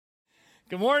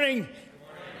Good morning.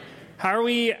 How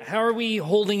are we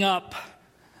holding up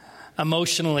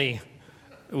emotionally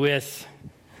with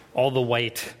all the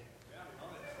white?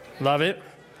 Love it?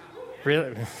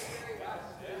 Really?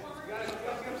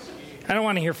 I don't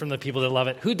want to hear from the people that love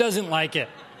it. Who doesn't like it?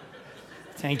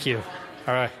 Thank you.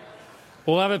 All right.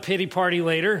 We'll have a pity party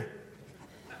later.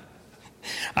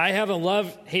 I have a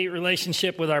love-hate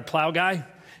relationship with our plow guy.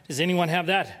 Does anyone have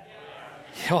that?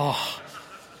 Oh.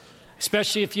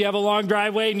 Especially if you have a long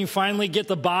driveway and you finally get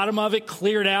the bottom of it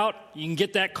cleared out. You can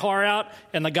get that car out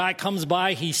and the guy comes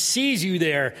by, he sees you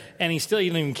there, and he still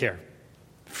doesn't even care.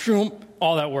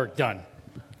 All that work done.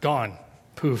 Gone.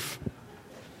 Poof.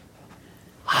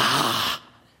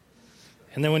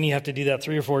 And then when you have to do that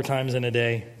 3 or 4 times in a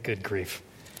day, good grief.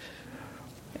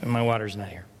 And my water's not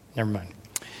here. Never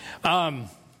mind.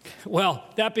 Well,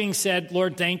 that being said,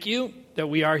 Lord, thank you that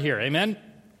we are here. Amen?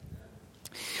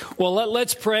 Well,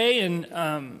 let's pray, and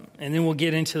then we'll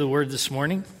get into the word this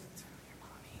morning.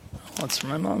 That's for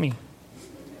my mommy.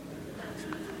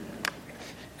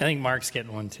 I think Mark's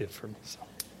getting one too for me. So.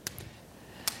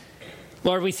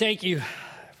 Lord, we thank you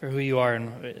for who you are,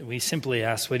 and we simply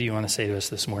ask, what do you want to say to us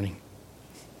this morning?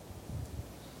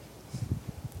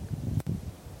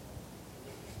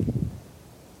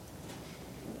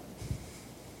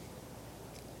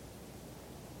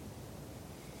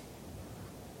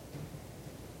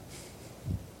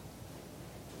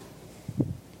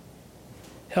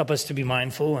 Help us to be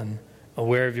mindful and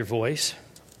aware of your voice.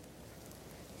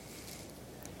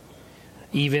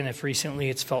 Even if recently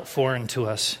it's felt foreign to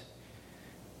us.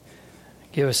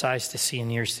 Give us eyes to see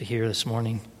and ears to hear this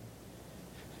morning.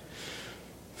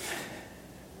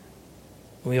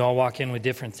 We all walk in with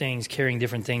different things, carrying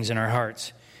different things in our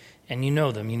hearts. And you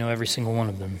know them. You know every single one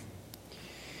of them.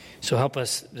 So help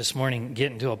us this morning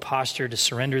get into a posture to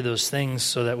surrender those things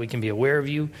so that we can be aware of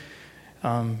you.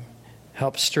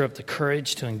 Help stir up the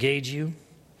courage to engage you.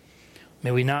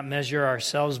 May we not measure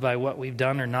ourselves by what we've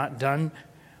done or not done,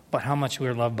 but how much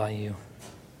we're loved by you.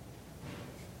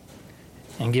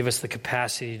 And give us the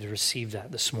capacity to receive that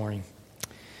this morning.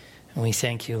 And we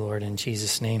thank you, Lord, in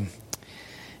Jesus' name.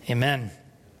 Amen.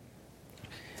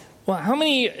 Well, how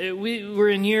many, we're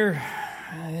in year,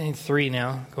 I think 3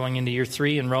 now, going into year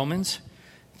 3 in Romans.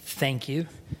 Thank you.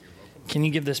 Can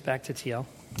you give this back to TL?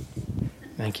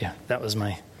 Thank you. That was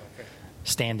my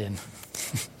stand-in.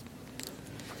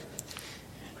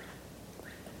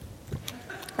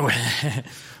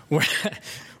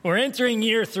 We're entering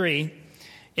year 3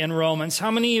 in Romans. How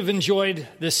many have enjoyed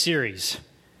this series?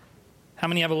 How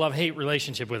many have a love-hate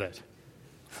relationship with it?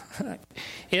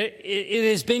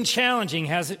 It has been challenging,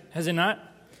 has it not?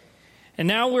 And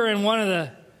now we're in one of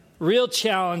the real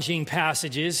challenging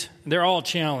passages. They're all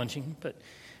challenging, but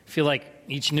I feel like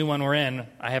each new one we're in,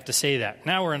 I have to say that.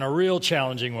 Now we're in a real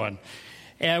challenging one.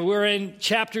 And we're in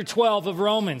chapter 12 of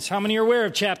Romans. How many are aware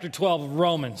of chapter 12 of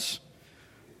Romans?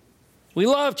 We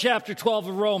love chapter 12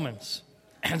 of Romans.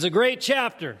 It's a great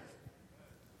chapter.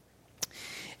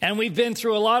 And we've been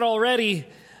through a lot already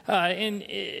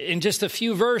in just a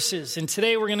few verses. And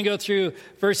today we're going to go through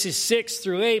verses 6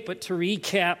 through 8. But to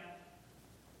recap,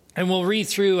 and we'll read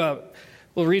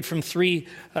from 3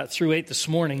 through 8 this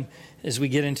morning as we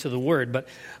get into the word. But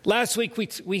last week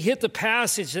we hit the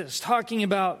passage that's talking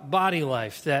about body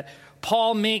life, that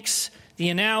Paul makes the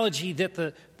analogy that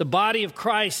the body of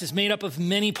Christ is made up of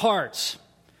many parts,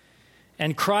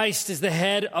 and Christ is the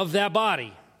head of that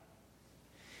body.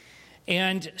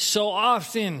 And so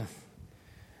often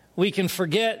we can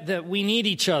forget that we need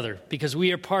each other because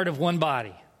we are part of one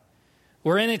body.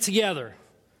 We're in it together.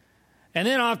 And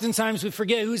then oftentimes we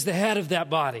forget who's the head of that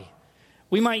body.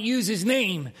 We might use his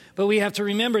name, but we have to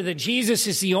remember that Jesus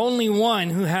is the only one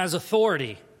who has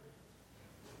authority.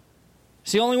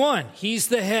 He's the only one. He's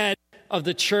the head of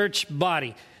the church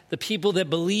body, the people that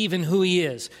believe in who he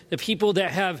is, the people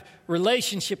that have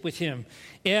relationship with him.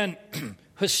 And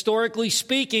historically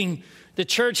speaking, the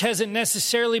church hasn't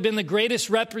necessarily been the greatest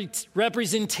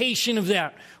representation of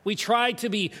that. We try to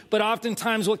be, but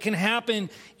oftentimes what can happen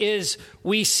is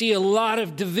we see a lot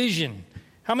of division.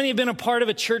 How many have been a part of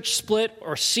a church split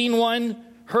or seen one,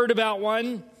 heard about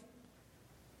one?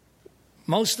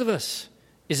 Most of us.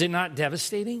 Is it not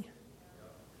devastating?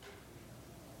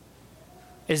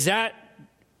 Is that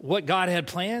what God had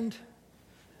planned?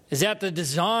 Is that the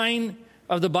design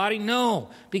of the body? No,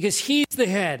 because he's the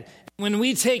head. When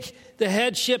we take the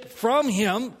headship from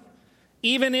him,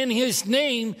 even in his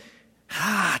name,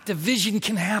 division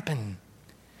can happen.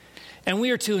 And we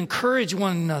are to encourage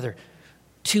one another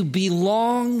to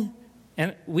belong,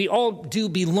 and we all do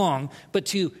belong, but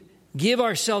to give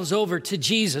ourselves over to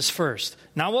Jesus first.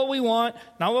 Not what we want,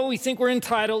 not what we think we're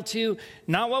entitled to,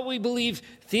 not what we believe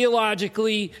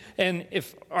theologically, and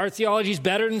if our theology is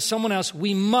better than someone else,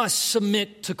 we must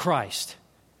submit to Christ.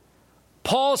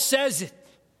 Paul says it.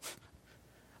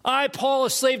 I, Paul, a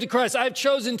slave to Christ, I've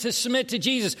chosen to submit to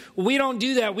Jesus. We don't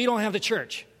do that. We don't have the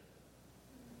church.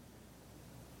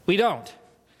 We don't.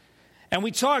 And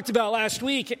we talked about last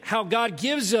week how God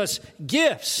gives us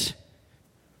gifts.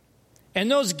 And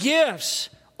those gifts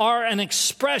are an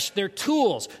expression, they're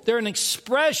tools. They're an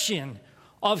expression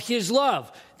of His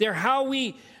love. They're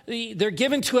they're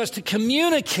given to us to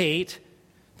communicate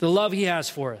the love He has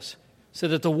for us so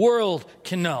that the world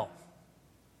can know.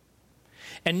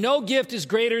 And no gift is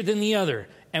greater than the other.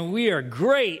 And we are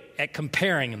great at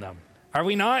comparing them. Are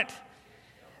we not?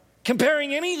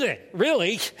 Comparing anything,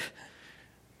 really.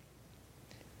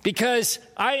 Because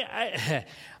I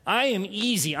am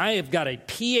easy. I have got a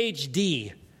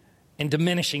PhD in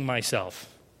diminishing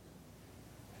myself.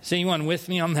 Is anyone with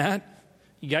me on that?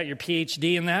 You got your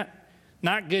PhD in that?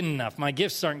 Not good enough. My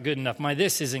gifts aren't good enough. My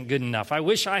this isn't good enough. I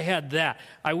wish I had that.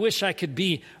 I wish I could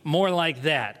be more like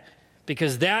that.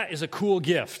 Because that is a cool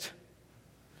gift.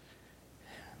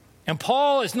 And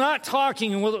Paul is not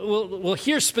talking, and we'll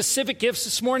hear specific gifts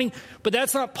this morning, but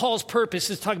that's not Paul's purpose,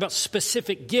 is to talk about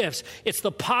specific gifts. It's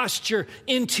the posture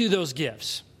into those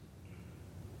gifts.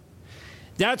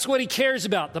 That's what he cares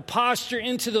about, the posture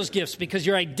into those gifts, because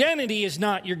your identity is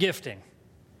not your gifting.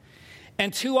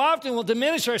 And too often we'll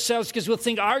diminish ourselves because we'll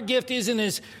think our gift isn't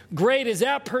as great as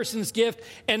that person's gift.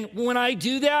 And when I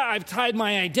do that, I've tied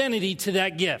my identity to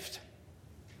that gift.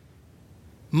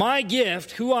 My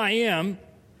gift, who I am,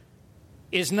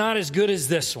 is not as good as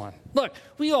this one. Look,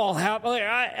 we all have,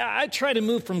 I try to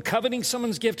move from coveting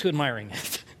someone's gift to admiring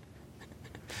it.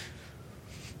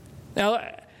 Now,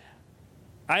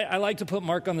 I like to put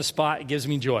Mark on the spot. It gives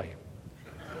me joy.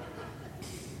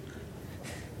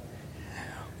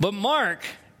 But Mark,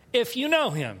 if you know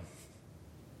him,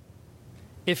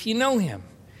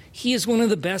 he is one of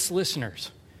the best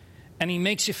listeners. And he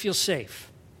makes you feel safe.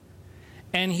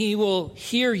 And he will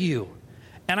hear you.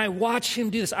 And I watch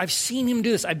him do this. I've seen him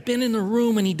do this. I've been in the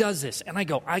room and he does this. And I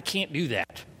go, I can't do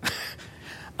that.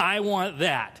 I want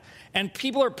that. And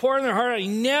people are pouring their heart out. He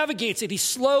navigates it. He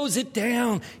slows it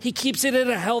down. He keeps it at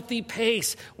a healthy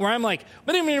pace where I'm like,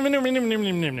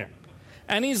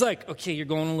 and he's like, okay, you're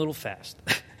going a little fast.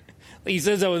 He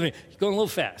says that with me. You're going a little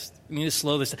fast. You need to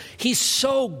slow this down. He's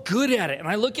so good at it. And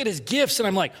I look at his gifts and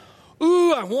I'm like,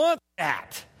 ooh, I want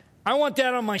that. I want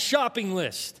that on my shopping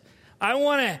list. I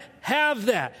want to have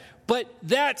that. But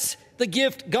that's the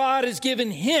gift God has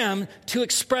given him to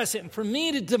express it. And for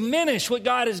me to diminish what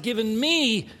God has given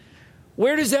me,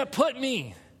 where does that put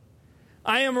me?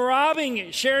 I am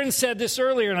robbing, Sharon said this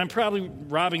earlier, and I'm probably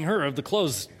robbing her of the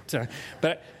clothes.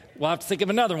 But we'll have to think of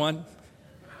another one.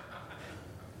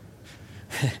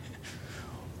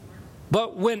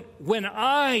 But when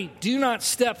I do not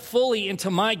step fully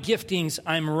into my giftings,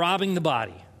 I'm robbing the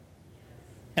body.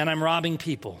 And I'm robbing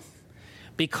people.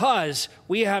 Because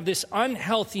we have this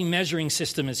unhealthy measuring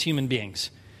system as human beings.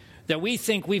 That we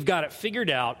think we've got it figured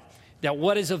out, that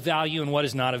what is of value and what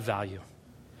is not of value.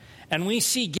 And we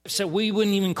see gifts that we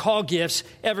wouldn't even call gifts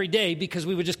every day because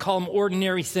we would just call them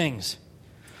ordinary things.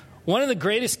 One of the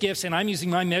greatest gifts, and I'm using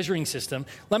my measuring system,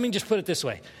 let me just put it this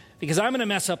way. Because I'm going to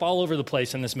mess up all over the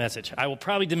place in this message. I will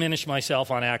probably diminish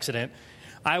myself on accident.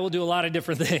 I will do a lot of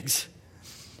different things.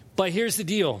 But here's the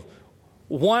deal.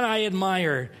 One I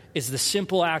admire is the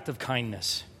simple act of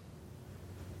kindness.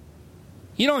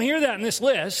 You don't hear that in this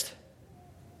list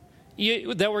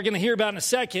that we're going to hear about in a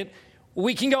second.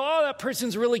 We can go, oh, that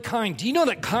person's really kind. Do you know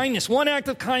that kindness, one act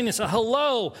of kindness, a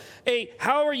hello, a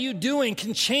how are you doing,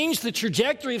 can change the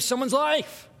trajectory of someone's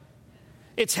life?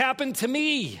 It's happened to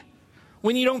me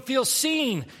when you don't feel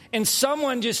seen and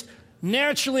someone just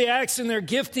naturally acts in their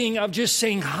gifting of just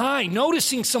saying hi,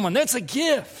 noticing someone. That's a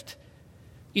gift.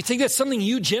 You think that's something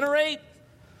you generate?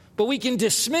 But we can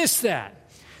dismiss that.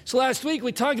 So last week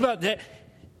we talked about that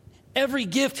every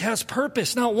gift has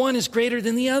purpose. Not one is greater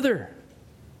than the other.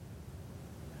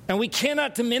 And we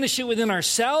cannot diminish it within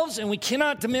ourselves, and we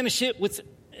cannot diminish it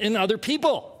within other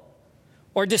people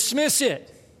or dismiss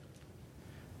it.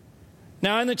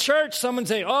 Now in the church, someone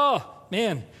say, oh,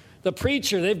 man, the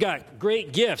preacher, they've got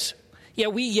great gifts. Yeah,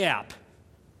 we yap.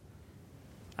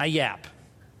 I yap.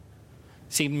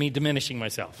 See me diminishing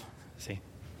myself, see,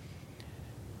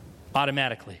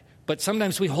 automatically. But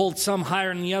sometimes we hold some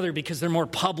higher than the other because they're more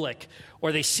public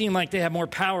or they seem like they have more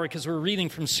power because we're reading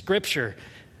from Scripture.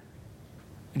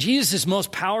 Jesus is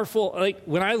most powerful. Like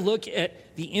when I look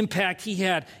at the impact he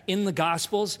had in the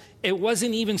Gospels, it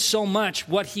wasn't even so much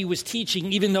what he was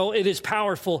teaching, even though it is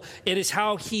powerful. It is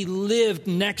how he lived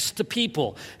next to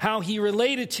people, how he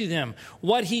related to them,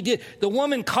 what he did. The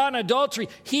woman caught in adultery,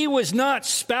 he was not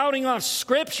spouting off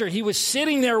Scripture. He was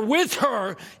sitting there with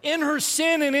her in her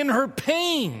sin and in her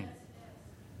pain.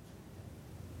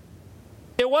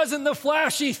 It wasn't the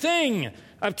flashy thing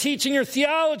of teaching her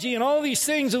theology and all these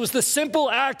things. It was the simple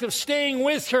act of staying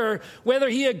with her, whether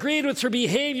he agreed with her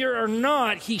behavior or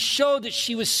not. He showed that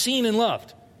she was seen and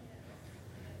loved.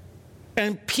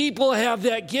 And people have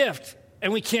that gift,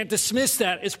 and we can't dismiss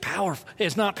that. It's powerful.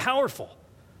 It's not powerful.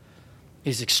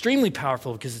 It's extremely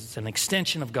powerful because it's an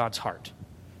extension of God's heart.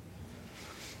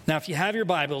 Now, if you have your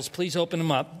Bibles, please open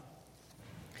them up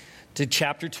to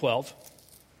chapter 12.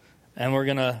 And we're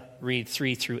going to read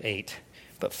 3 through 8,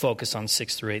 but focus on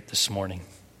 6 through 8 this morning.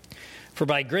 For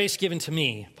by grace given to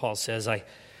me, Paul says, I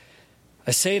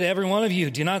say to every one of you,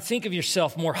 do not think of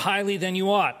yourself more highly than you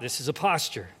ought. This is a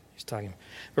posture he's talking.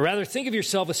 But rather think of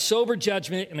yourself with sober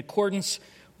judgment in accordance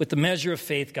with the measure of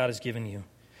faith God has given you.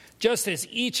 Just as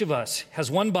each of us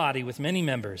has one body with many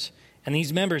members, and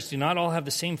these members do not all have the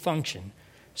same function,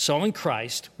 so in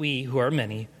Christ we, who are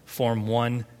many, form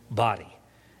one body.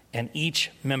 And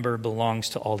each member belongs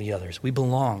to all the others. We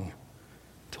belong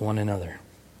to one another.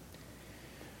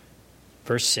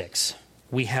 Verse 6,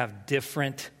 we have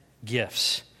different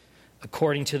gifts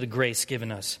according to the grace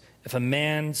given us. If a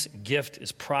man's gift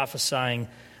is prophesying,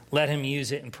 let him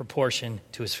use it in proportion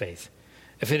to his faith.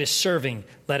 If it is serving,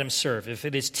 let him serve. If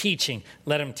it is teaching,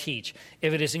 let him teach.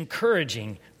 If it is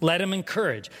encouraging, let him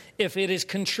encourage. If it is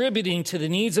contributing to the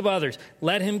needs of others,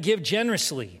 let him give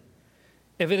generously.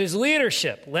 If it is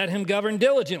leadership, let him govern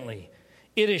diligently.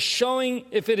 If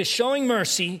it is showing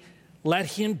mercy, let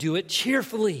him do it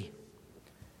cheerfully.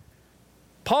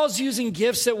 Paul's using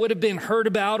gifts that would have been heard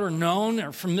about or known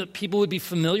or people would be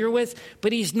familiar with,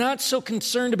 but he's not so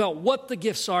concerned about what the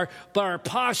gifts are, but our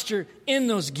posture in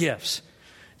those gifts.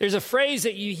 There's a phrase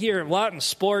that you hear a lot in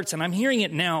sports, and I'm hearing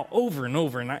it now over and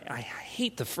over, and I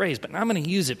hate the phrase, but I'm going to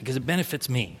use it because it benefits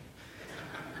me.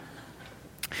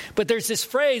 But there's this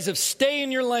phrase of stay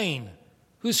in your lane.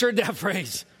 Who's heard that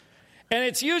phrase? And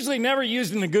it's usually never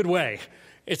used in a good way.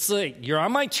 It's like, you're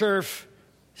on my turf,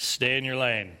 stay in your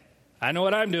lane. I know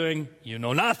what I'm doing, you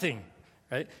know nothing,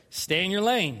 right? Stay in your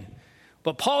lane.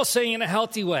 But Paul's saying in a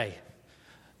healthy way,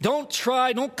 don't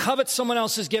covet someone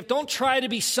else's gift. Don't try to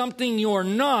be something you're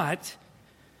not.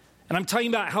 And I'm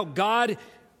talking about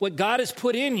what God has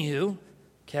put in you,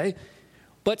 okay?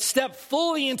 But step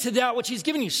fully into that which he's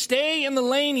given you. Stay in the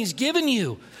lane he's given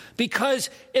you. Because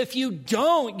if you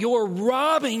don't, you're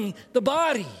robbing the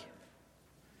body.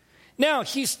 Now,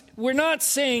 we're not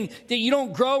saying that you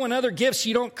don't grow in other gifts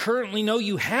you don't currently know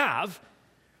you have,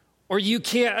 or you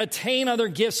can't attain other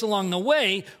gifts along the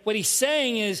way. What he's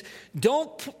saying is,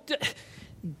 don't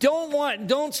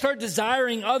start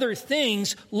desiring other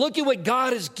things. Look at what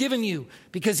God has given you,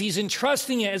 because he's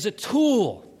entrusting it as a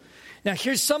tool. Now,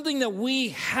 here's something that we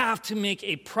have to make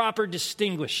a proper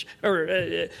delineation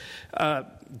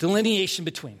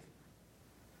between.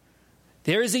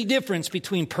 There is a difference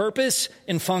between purpose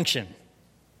and function.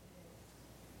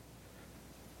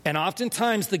 And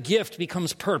oftentimes the gift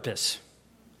becomes purpose.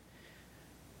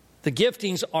 The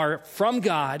giftings are from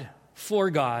God,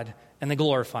 for God, and they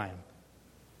glorify him.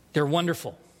 They're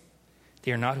wonderful.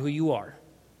 They are not who you are.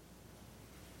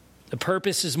 The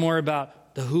purpose is more about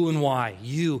the who and why.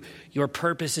 Your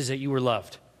purpose is that you were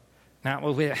loved.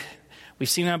 Now, we've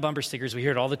seen that on bumper stickers. We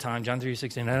hear it all the time. John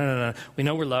 3:16. No. We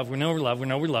know we're loved. We know we're loved. We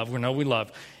know we're loved. We know we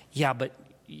love. Yeah, but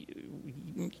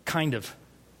kind of.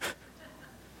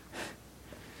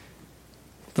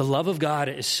 The love of God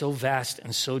is so vast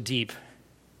and so deep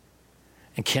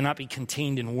and cannot be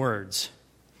contained in words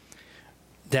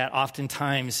that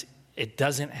oftentimes it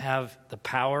doesn't have the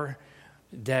power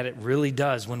that it really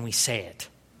does when we say it.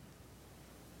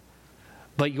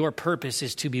 But your purpose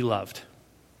is to be loved.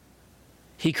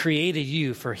 He created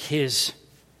you for his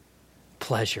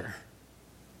pleasure.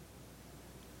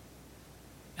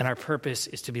 And our purpose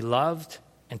is to be loved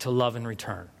and to love in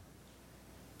return.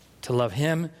 To love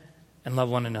him and love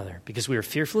one another. Because we are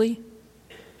fearfully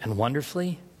and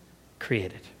wonderfully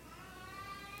created.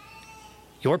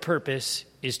 Your purpose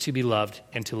is to be loved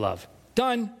and to love.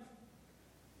 Done.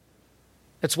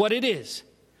 That's what it is.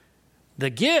 The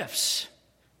gifts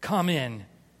come in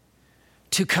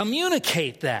to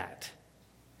communicate that.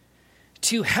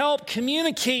 To help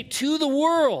communicate to the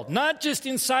world, not just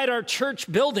inside our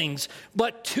church buildings,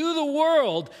 but to the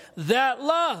world, that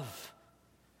love.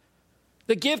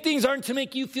 The giftings aren't to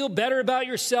make you feel better about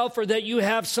yourself or that you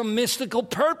have some mystical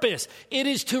purpose. It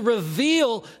is to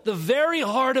reveal the very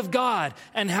heart of God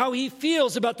and how he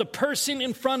feels about the person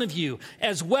in front of you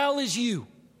as well as you.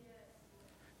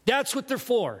 That's what they're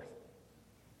for.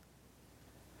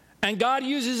 And God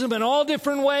uses them in all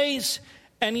different ways,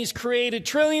 and he's created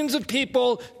trillions of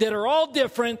people that are all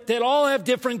different, that all have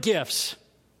different gifts.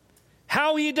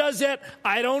 How he does that,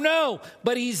 I don't know,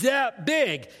 but he's that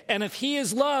big. And if he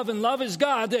is love and love is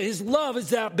God, his love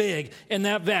is that big and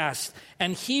that vast.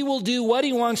 And he will do what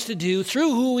he wants to do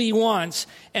through who he wants,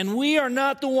 and we are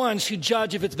not the ones who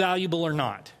judge if it's valuable or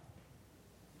not.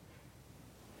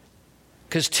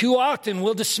 Because too often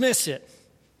we'll dismiss it.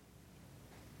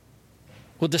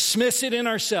 We'll dismiss it in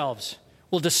ourselves.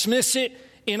 We'll dismiss it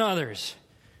in others.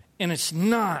 And it's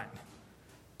not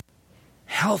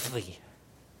healthy.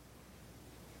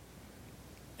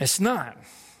 It's not.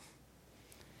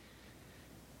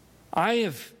 I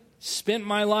have spent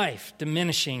my life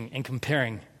diminishing and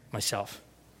comparing myself.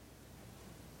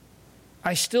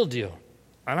 I still do.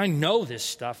 And I know this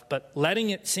stuff, but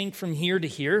letting it sink from here to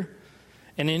here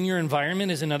and in your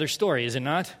environment is another story, is it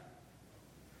not?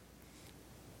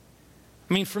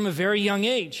 I mean, from a very young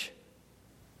age,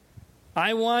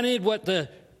 I wanted what the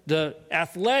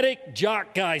athletic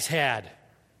jock guys had.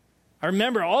 I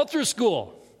remember all through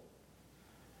school.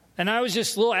 And I was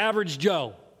just a little average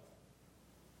Joe.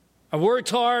 I worked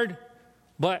hard,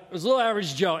 but I was a little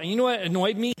average Joe. And you know what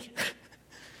annoyed me?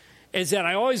 Is that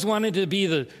I always wanted to be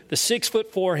the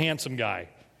 6'4" handsome guy.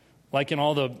 Like in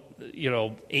all the,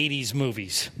 80s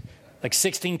movies. Like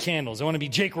 16 Candles. I want to be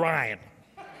Jake Ryan.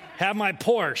 Have my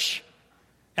Porsche.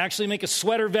 Actually make a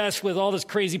sweater vest with all this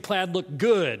crazy plaid look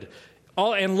good.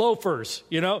 And loafers,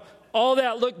 All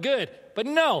that looked good. But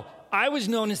no, I was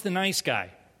known as the nice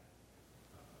guy.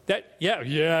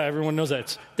 Everyone knows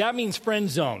that. That means friend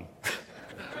zone.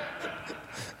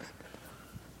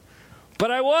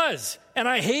 But I was, and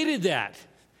I hated that.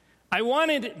 I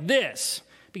wanted this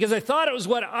because I thought it was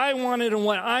what I wanted and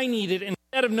what I needed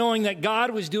instead of knowing that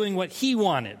God was doing what he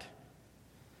wanted.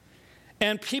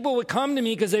 And people would come to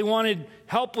me because they wanted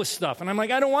help with stuff. And I'm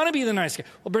like, I don't want to be the nice guy.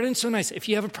 Well, Brendon's so nice. If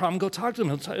you have a problem, go talk to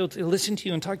him. He'll listen to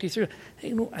you and talk to you through it.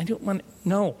 Hey, no, I don't want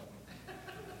no.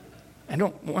 I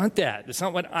don't want that. That's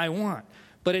not what I want.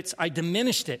 But I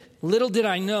diminished it. Little did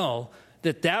I know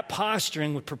that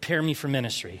posturing would prepare me for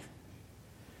ministry.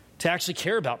 To actually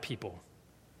care about people.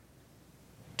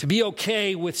 To be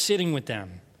okay with sitting with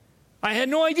them. I had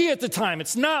no idea at the time.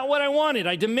 It's not what I wanted.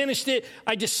 I diminished it.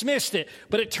 I dismissed it.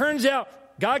 But it turns out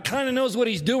God kind of knows what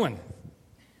he's doing.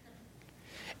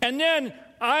 And then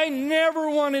I never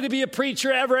wanted to be a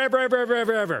preacher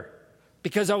ever.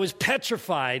 Because I was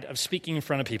petrified of speaking in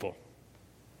front of people.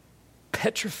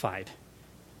 Petrified.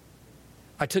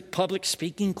 I took public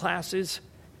speaking classes,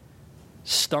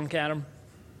 stunk at them.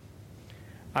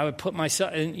 I would put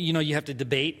myself, and you have to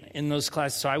debate in those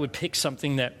classes, so I would pick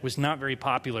something that was not very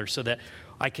popular so that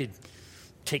I could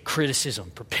take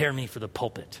criticism, prepare me for the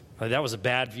pulpit. That was a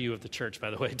bad view of the church, by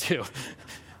the way, too.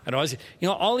 And always,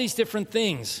 all these different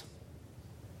things.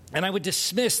 And I would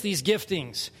dismiss these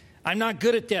giftings. I'm not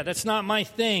good at that. That's not my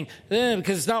thing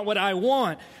because it's not what I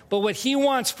want. But what he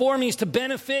wants for me is to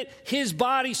benefit his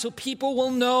body so people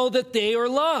will know that they are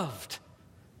loved.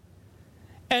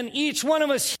 And each one of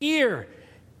us here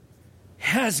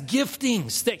has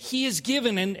giftings that he has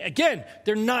given. And again,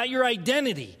 they're not your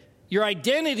identity. Your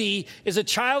identity is a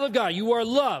child of God. You are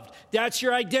loved. That's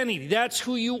your identity. That's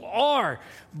who you are.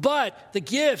 But the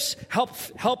gifts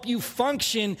help you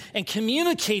function and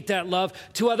communicate that love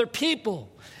to other people.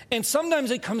 And sometimes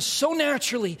they come so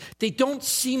naturally, they don't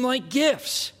seem like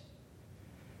gifts.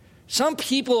 Some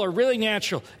people are really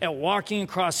natural at walking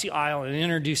across the aisle and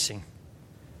introducing.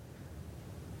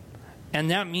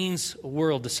 And that means a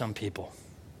world to some people.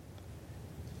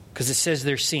 Because it says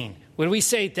they're seen. When we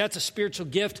say that's a spiritual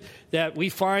gift that we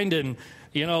find in,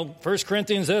 1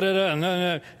 Corinthians,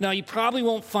 now you probably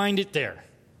won't find it there.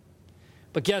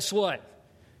 But guess what?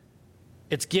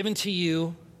 It's given to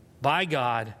you by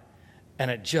God, and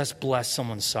it just blessed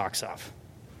someone's socks off.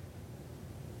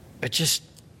 It just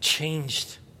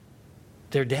changed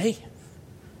their day.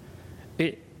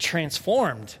 It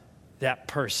transformed that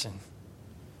person.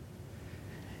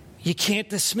 You can't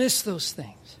dismiss those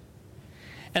things.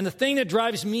 And the thing that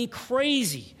drives me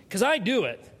crazy, because I do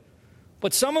it,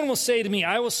 but someone will say to me,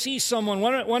 I will see someone,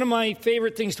 one of my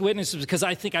favorite things to witness is because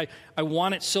I think I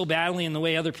want it so badly in the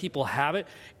way other people have it,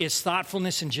 is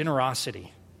thoughtfulness and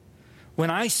generosity. When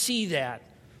I see that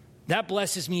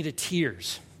blesses me to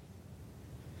tears.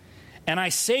 And I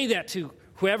say that to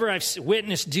whoever I've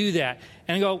witnessed do that.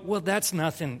 And I go, well, that's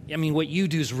nothing. I mean, what you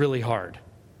do is really hard.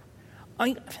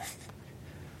 I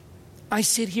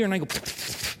sit here and I go,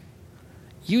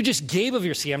 you just gave of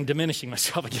yourself. See, I'm diminishing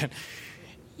myself again.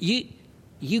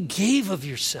 You gave of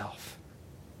yourself.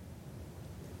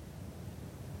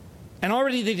 And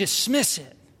already they dismiss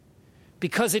it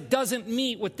because it doesn't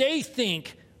meet what they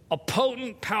think a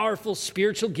potent, powerful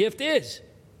spiritual gift is.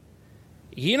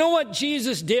 You know what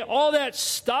Jesus did? All that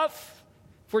stuff,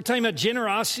 if we're talking about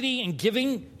generosity and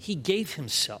giving, he gave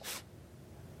himself.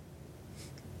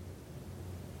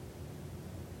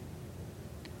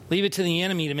 Leave it to the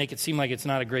enemy to make it seem like it's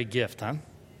not a great gift, huh?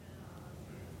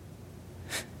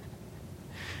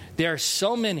 There are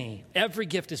so many, every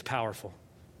gift is powerful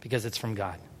because it's from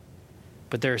God.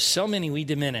 But there are so many we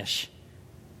diminish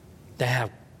that have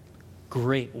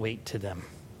great weight to them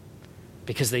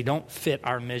because they don't fit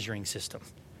our measuring system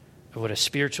of what a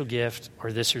spiritual gift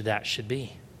or this or that should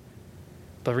be.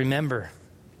 But remember,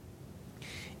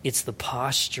 it's the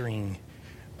posturing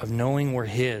of knowing we're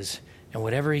his, and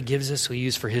whatever he gives us we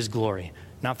use for his glory,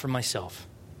 not for myself.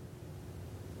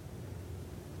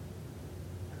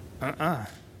 And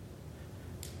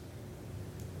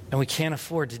we can't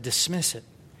afford to dismiss it.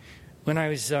 When I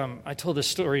was, I told this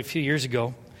story a few years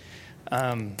ago,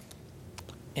 and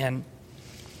it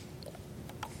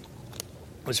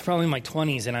was probably in my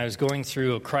 20s, and I was going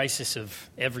through a crisis of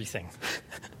everything.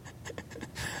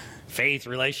 Faith,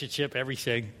 relationship,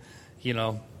 everything,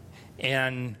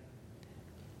 And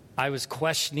I was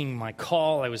questioning my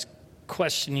call. I was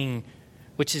questioning,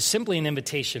 which is simply an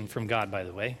invitation from God, by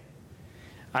the way.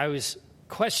 I was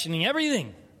questioning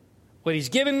everything. What he's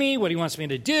given me, what he wants me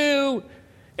to do.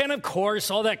 And of course,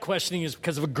 all that questioning is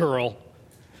because of a girl,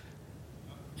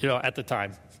 at the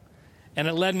time. And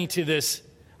it led me to this.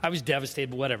 I was devastated,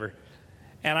 but whatever.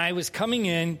 And I was coming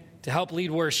in to help lead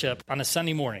worship on a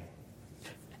Sunday morning.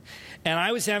 And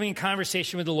I was having a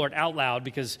conversation with the Lord out loud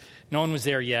because no one was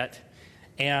there yet.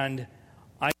 And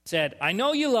I said, I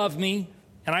know you love me.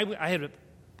 And I had a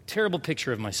terrible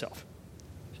picture of myself.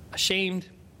 Ashamed,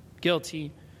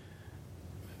 guilty,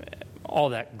 all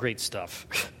that great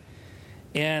stuff.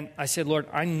 And I said, Lord,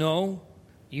 I know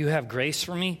you have grace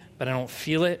for me, but I don't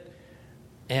feel it.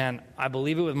 And I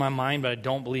believe it with my mind, but I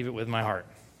don't believe it with my heart.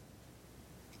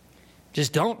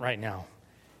 Just don't right now.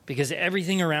 Because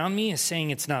everything around me is saying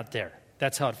it's not there.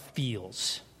 That's how it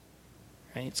feels.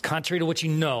 Right? It's contrary to what you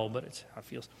know, but it's how it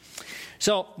feels.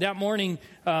 So that morning,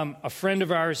 a friend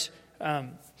of ours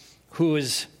who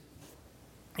is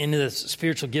into this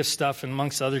spiritual gift stuff and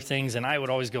amongst other things, and I would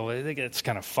always go, I think it's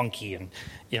kind of funky, and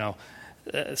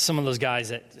some of those guys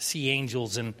that see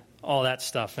angels and all that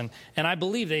stuff, and I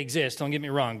believe they exist, don't get me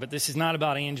wrong, but this is not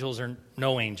about angels or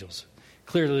no angels.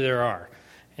 Clearly there are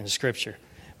in the scripture.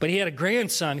 But he had a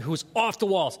grandson who was off the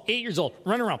walls, 8 years old,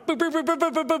 running around, boom, boom, boom, boom,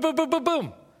 boom, boom, boom, boom, boom, boom,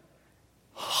 boom.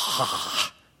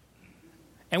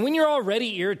 And when you're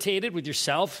already irritated with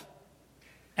yourself,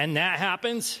 and that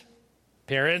happens,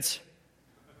 parents,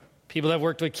 people that have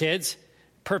worked with kids,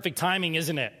 perfect timing,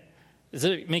 isn't it? Does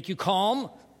it make you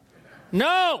calm?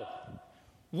 No!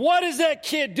 What is that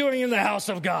kid doing in the house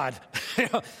of God?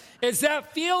 It's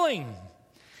that feeling.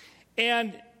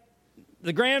 And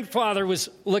the grandfather was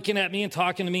looking at me and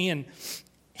talking to me, and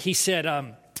he said,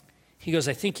 he goes,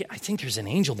 I think there's an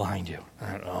angel behind you.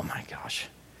 I went, oh my gosh,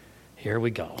 here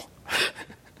we go.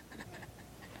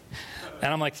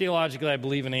 And I'm like, theologically, I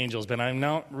believe in angels, but I'm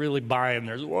not really buying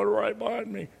there's one right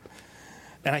behind me.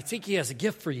 And I think he has a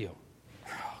gift for you.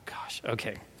 Oh gosh,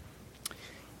 okay.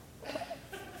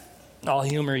 I'll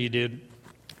humor you, dude.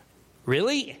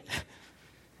 Really?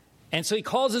 And so he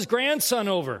calls his grandson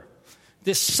over,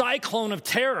 this cyclone of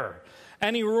terror,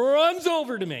 and he runs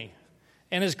over to me.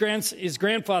 And his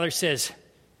grandfather says,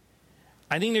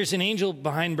 I think there's an angel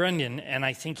behind Brendon, and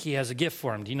I think he has a gift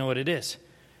for him. Do you know what it is?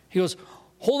 He goes,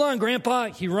 hold on, Grandpa.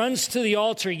 He runs to the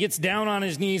altar. He gets down on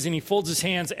his knees, and he folds his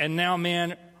hands. And now,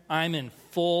 man, I'm in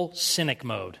full cynic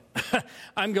mode.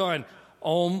 I'm going,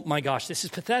 oh, my gosh, this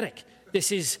is pathetic.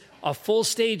 This is a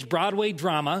full-stage Broadway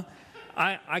drama.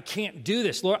 I can't do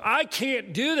this, Lord. I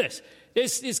can't do this.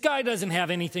 This guy doesn't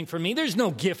have anything for me. There's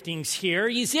no giftings here.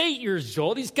 He's 8 years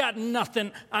old. He's got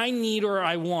nothing I need or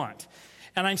I want.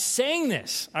 And I'm saying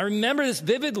this. I remember this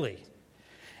vividly.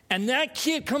 And that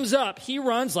kid comes up. He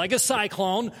runs like a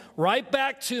cyclone right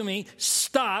back to me,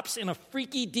 stops in a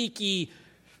freaky-deaky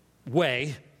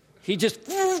way. He just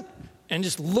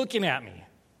looking at me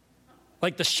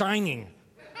like The Shining.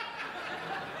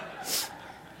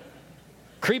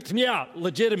 Creeped me out,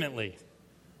 legitimately.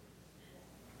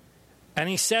 And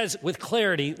he says with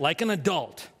clarity, like an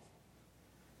adult,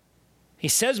 he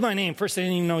says my name. First, I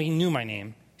didn't even know he knew my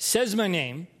name. He says my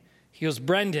name. He goes,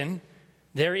 Brendon,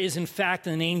 there is in fact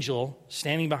an angel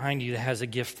standing behind you that has a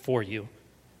gift for you.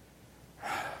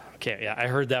 Okay, yeah, I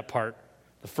heard that part,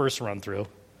 the first run through.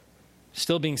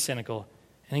 Still being cynical.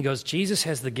 And he goes, Jesus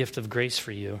has the gift of grace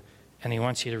for you, and he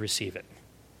wants you to receive it.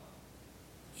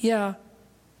 Yeah.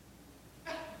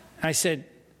 I said,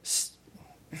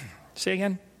 say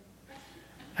again?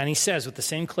 And he says with the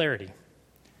same clarity,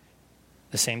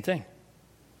 the same thing.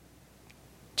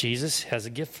 Jesus has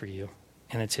a gift for you,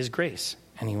 and it's his grace,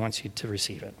 and he wants you to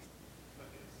receive it.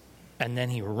 And then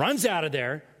he runs out of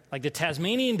there like the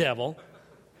Tasmanian devil,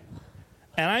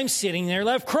 and I'm sitting there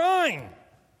left crying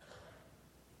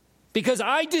because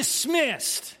I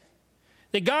dismissed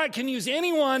that God can use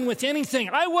anyone with anything.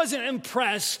 I wasn't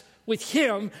impressed with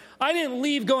him. I didn't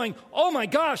leave going, oh my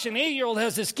gosh, an 8-year-old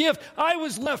has this gift. I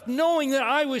was left knowing that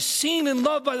I was seen and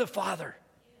loved by the Father.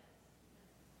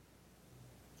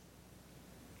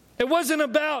 It wasn't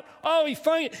about, oh, he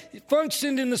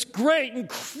functioned in this great,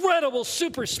 incredible,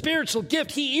 super spiritual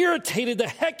gift. He irritated the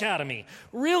heck out of me.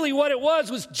 Really what it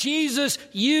was Jesus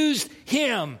used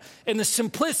him and the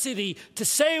simplicity to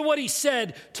say what he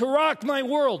said to rock my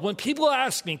world. When people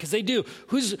ask me, because they do,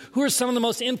 who are some of the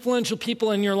most influential people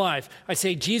in your life? I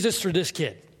say, Jesus through this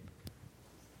kid.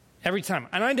 Every time.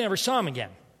 And I never saw him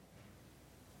again.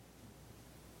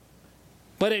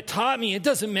 But it taught me it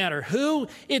doesn't matter who,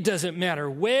 it doesn't matter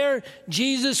where,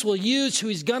 Jesus will use who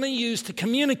he's going to use to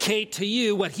communicate to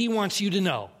you what he wants you to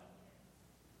know.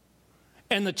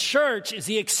 And the church is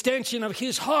the extension of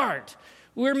his heart.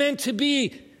 We're meant to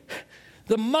be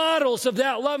the models of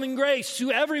that love and grace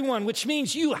to everyone, which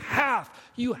means you have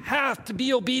to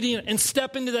be obedient and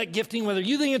step into that gifting, whether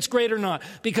you think it's great or not,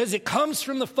 because it comes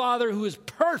from the Father who is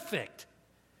perfect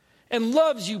and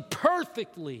loves you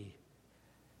perfectly.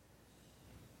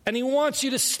 And he wants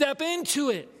you to step into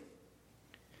it.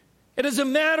 It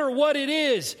doesn't matter what it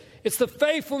is. It's the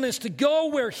faithfulness to go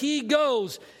where he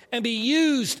goes and be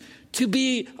used to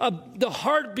be the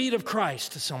heartbeat of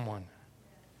Christ to someone.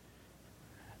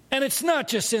 And it's not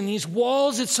just in these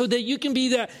walls. It's so that you can be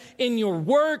that in your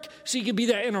work, so you can be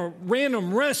that in a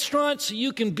random restaurant, so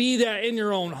you can be that in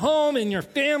your own home, in your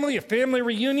family, a family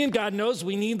reunion. God knows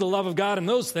we need the love of God in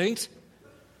those things.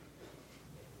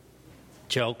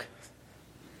 Joke.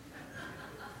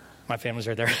 My family's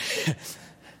right there.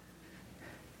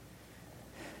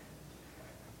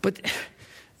 But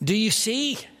do you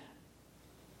see?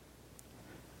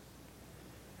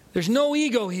 There's no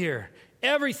ego here.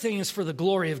 Everything is for the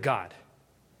glory of God.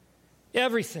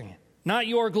 Everything. Not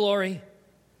your glory.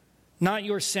 Not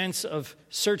your sense of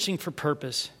searching for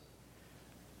purpose.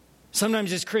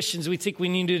 Sometimes as Christians, we think we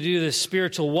need to do this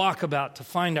spiritual walkabout to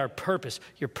find our purpose.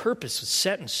 Your purpose was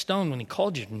set in stone when he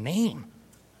called your name.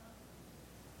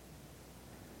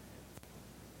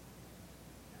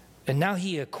 And now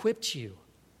he equipped you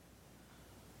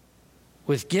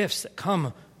with gifts that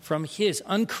come from his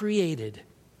uncreated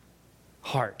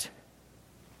heart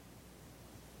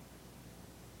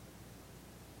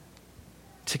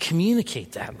to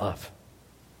communicate that love.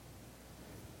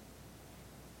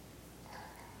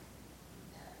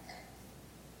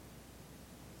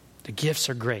 The gifts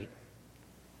are great.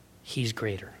 He's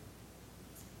greater.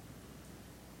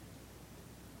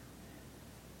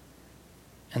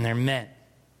 And they're meant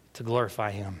to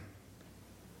glorify him.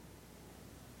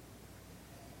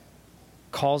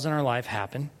 Calls in our life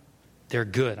happen. They're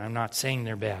good. I'm not saying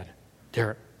they're bad.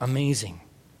 They're amazing.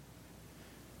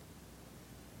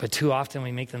 But too often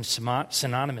we make them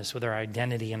synonymous with our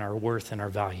identity and our worth and our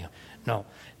value. No,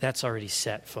 that's already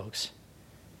set, folks.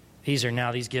 These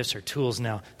gifts are tools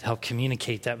now to help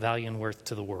communicate that value and worth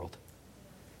to the world.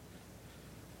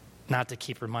 Not to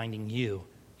keep reminding you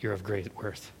you're of great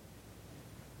worth.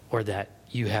 Or that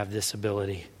you have this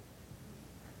ability.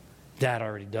 That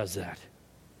already does that.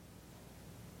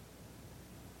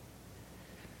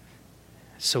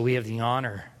 So we have the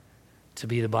honor to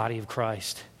be the body of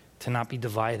Christ, to not be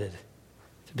divided,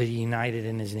 to be united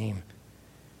in his name.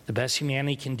 The best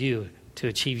humanity can do to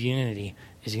achieve unity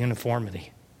is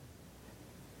uniformity.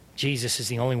 Jesus is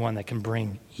the only one that can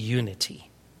bring unity.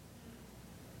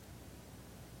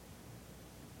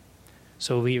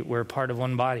 So we're part of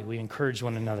one body. We encourage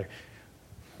one another.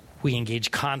 We engage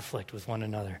conflict with one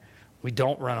another. We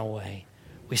don't run away.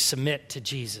 We submit to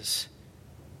Jesus,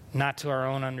 not to our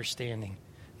own understanding,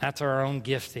 not to our own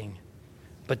gifting,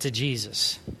 but to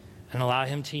Jesus, and allow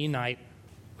him to unite,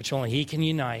 which only he can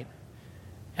unite,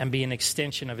 and be an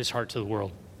extension of his heart to the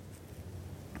world.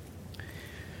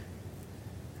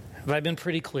 Have I been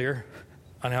pretty clear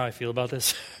on how I feel about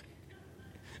this?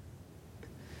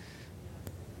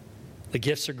 The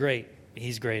gifts are great.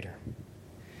 He's greater.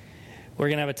 We're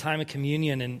going to have a time of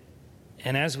communion, and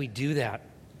And as we do that,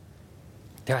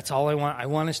 that's all I want. I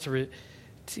want us to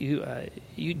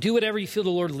you do whatever you feel the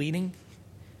Lord leading.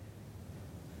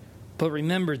 But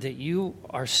remember that you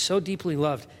are so deeply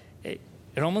loved. It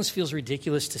almost feels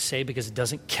ridiculous to say because it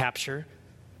doesn't capture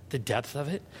the depth of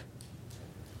it,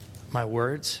 my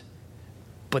words.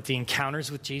 But the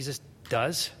encounters with Jesus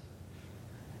does.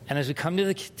 And as we come to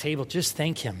the table, just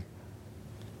thank him.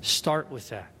 Start with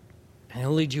that. And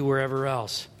he'll lead you wherever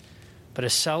else. But a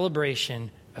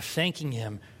celebration of thanking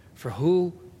him for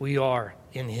who we are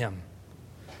in him.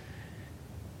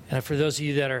 And for those of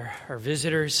you that are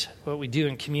visitors, what we do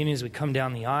in communion is we come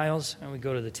down the aisles and we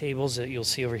go to the tables that you'll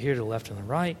see over here to the left and the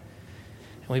right.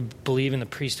 And we believe in the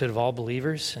priesthood of all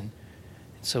believers. And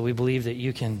so we believe that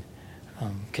you can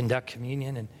conduct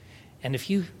communion. And if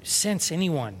you sense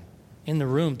anyone in the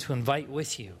room to invite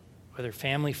with you, whether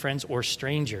family, friends, or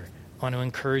stranger, I want to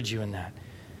encourage you in that.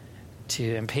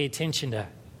 And pay attention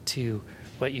to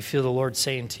what you feel the Lord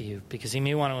saying to you, because he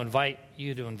may want to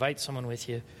invite someone with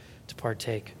you to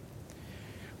partake.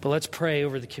 But let's pray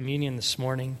over the communion this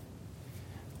morning,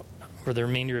 for the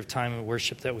remainder of time of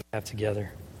worship that we have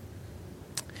together.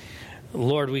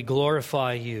 Lord, we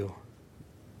glorify you.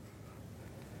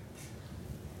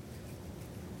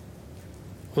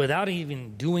 Without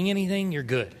even doing anything, you're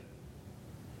good.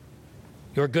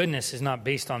 Your goodness is not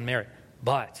based on merit,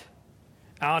 but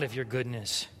out of your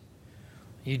goodness,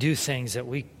 you do things that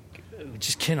we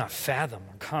just cannot fathom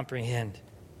or comprehend.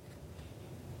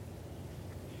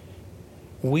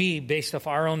 We, based off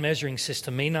our own measuring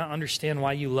system, may not understand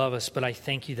why you love us, but I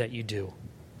thank you that you do.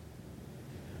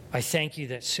 I thank you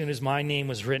that as soon as my name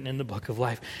was written in the book of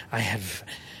life, I have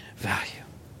value.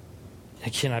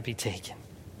 It cannot be taken.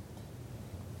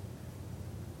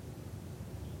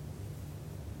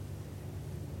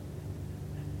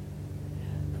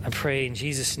 I pray in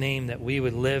Jesus' name that we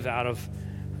would live out of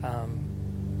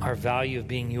our value of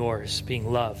being yours,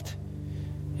 being loved,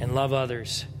 and love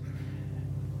others.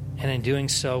 And in doing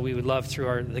so, we would love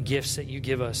through the gifts that you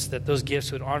give us, that those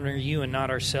gifts would honor you and not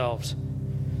ourselves.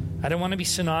 I don't want to be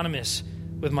synonymous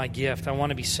with my gift. I want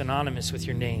to be synonymous with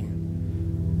your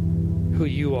name, who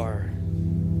you are.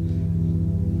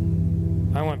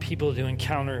 I want people to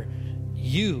encounter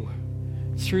you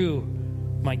through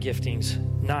my giftings,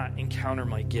 not encounter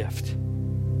my gift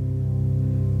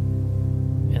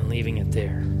and leaving it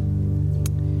there.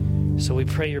 So we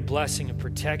pray your blessing and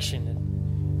protection.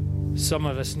 And some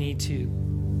of us need to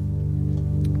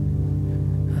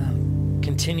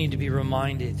continue to be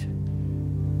reminded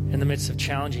in the midst of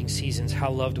challenging seasons how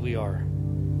loved we are.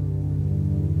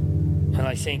 And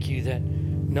I thank you that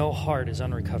no heart is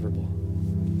unrecoverable.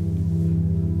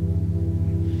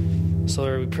 So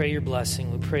Lord, we pray your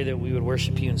blessing. We pray that we would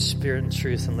worship you in spirit and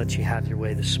truth and let you have your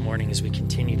way this morning as we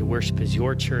continue to worship as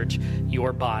your church,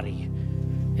 your body,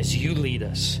 as you lead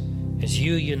us, as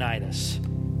you unite us,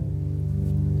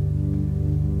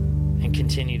 and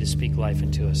continue to speak life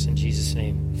into us. In Jesus'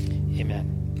 name,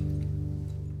 amen.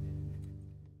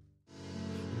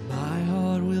 My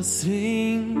heart will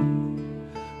sing,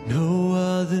 no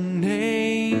other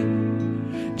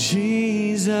name,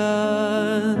 Jesus.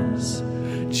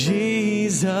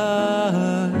 Jesus,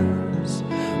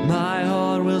 my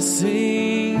heart will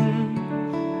sing,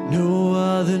 no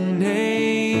other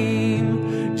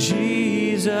name,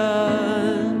 Jesus.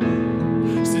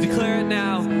 So declare it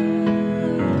now.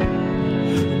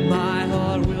 My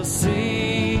heart will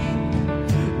sing,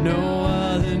 no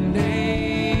other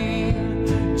name,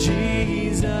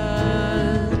 Jesus,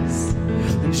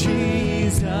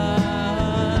 Jesus.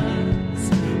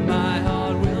 My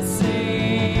heart will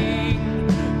sing,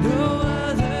 no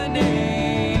other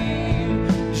name,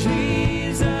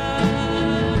 Jesus,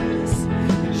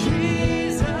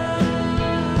 Jesus.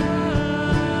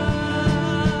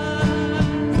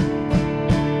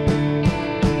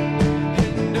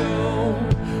 And no,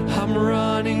 I'm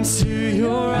running to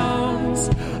your arms,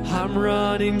 I'm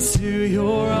running to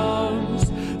your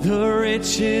arms. The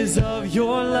riches of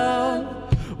your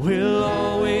love will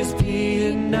always be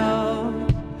enough.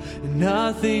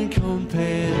 Nothing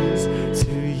compares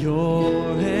to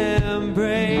your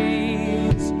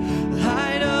embrace.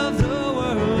 Light of the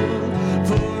world,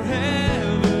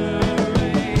 forever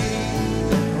reign.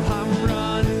 I'm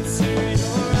running to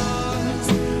your arms,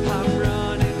 I'm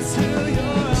running to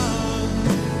your arms.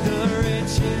 The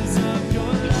riches of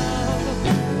your love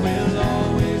will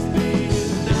always be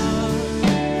enough.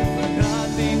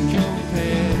 Nothing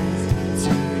compares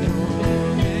to your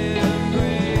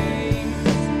embrace.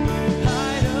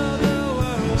 Light of the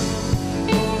world,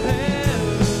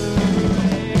 forever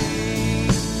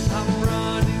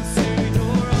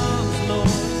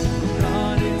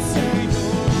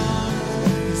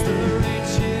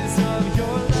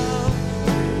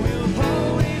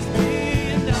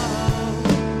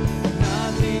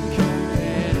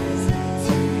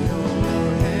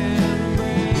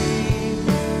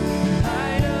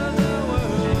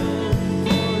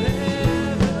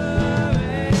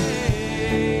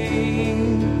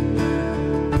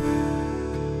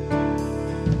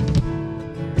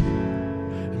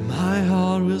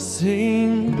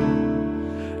sing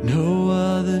no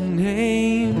other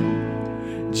name.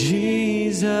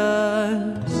 Jesus,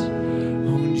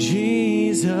 oh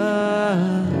Jesus,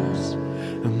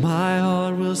 my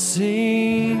heart will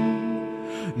sing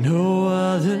no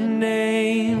other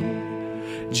name.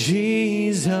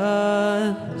 Jesus,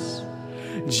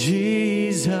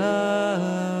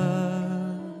 Jesus.